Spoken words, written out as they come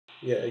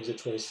Yeah, exit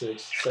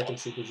 26. Second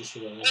trooper just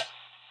arrived.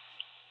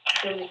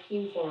 From the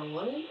King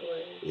 401 or?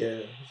 Yeah,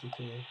 if you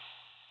can.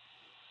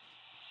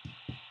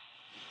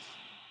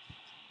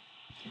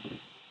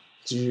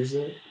 Did you use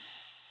that?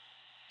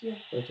 Yeah.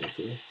 Okay,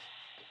 cool.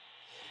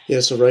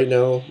 Yeah, so right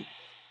now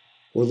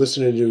we're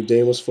listening to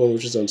Damo's phone,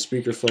 which is on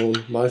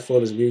speakerphone. My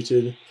phone is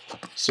muted,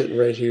 sitting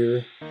right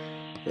here.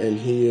 And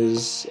he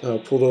is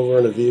pulled over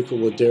in a vehicle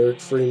with Derek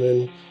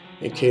Freeman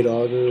and Kate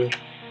Auger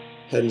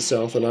heading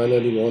south on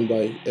I-91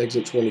 by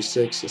exit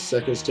 26. The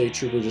second state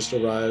trooper just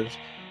arrived.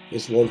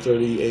 It's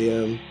 1:30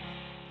 a.m.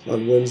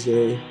 on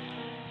Wednesday,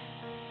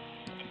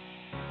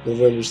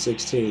 November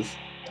 16th.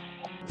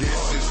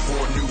 This is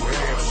for New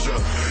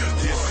Hampshire.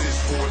 This is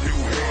for New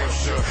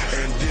Hampshire.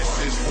 And this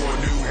is for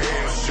New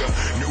Hampshire.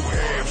 New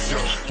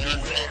Hampshire. New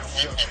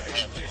Hampshire.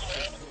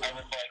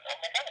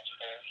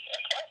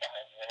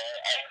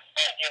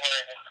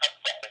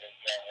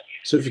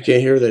 So if you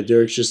can't hear that,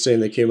 Derek's just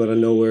saying they came out of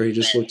nowhere. He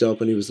just looked up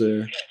and he was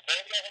there.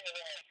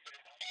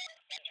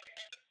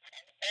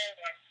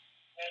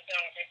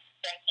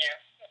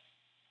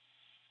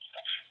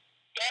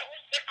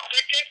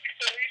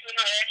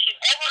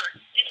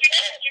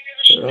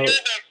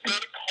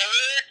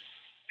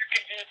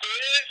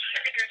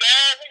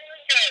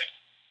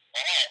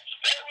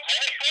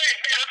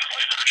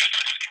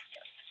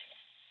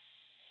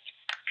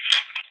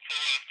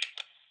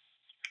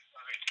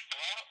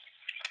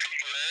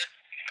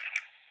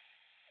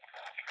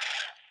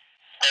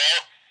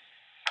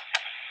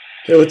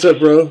 Hey, what's up,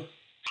 bro?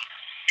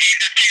 He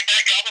just came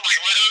back up and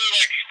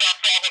literally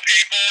stuffed all the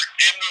paper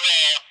in the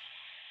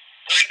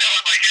window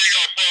and here you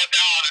go, slow it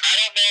down. And I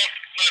don't know if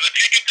there's a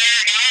ticket there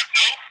or not.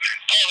 No?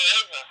 Oh, there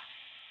isn't.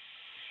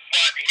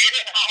 But he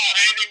didn't have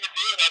anything to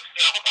do with us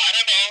still. I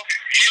don't know.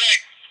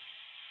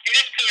 He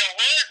didn't say a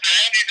word,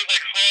 man. He just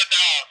slow it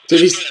down.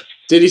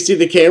 Did he see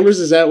the cameras?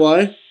 Is that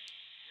why?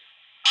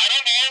 I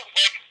don't know.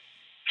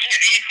 He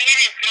seen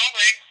him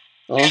filming.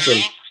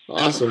 Awesome.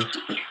 Awesome.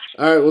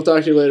 All right, we'll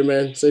talk to you later,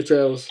 man. Safe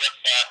travels.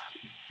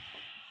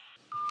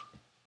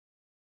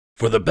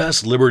 For the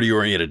best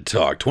liberty-oriented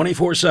talk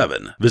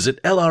 24/7,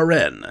 visit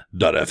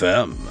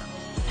LRN.FM.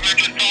 We're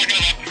just talking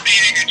about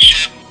speeding and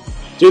shit.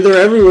 Dude, they're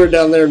everywhere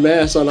down there in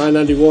Mass on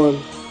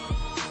I-91.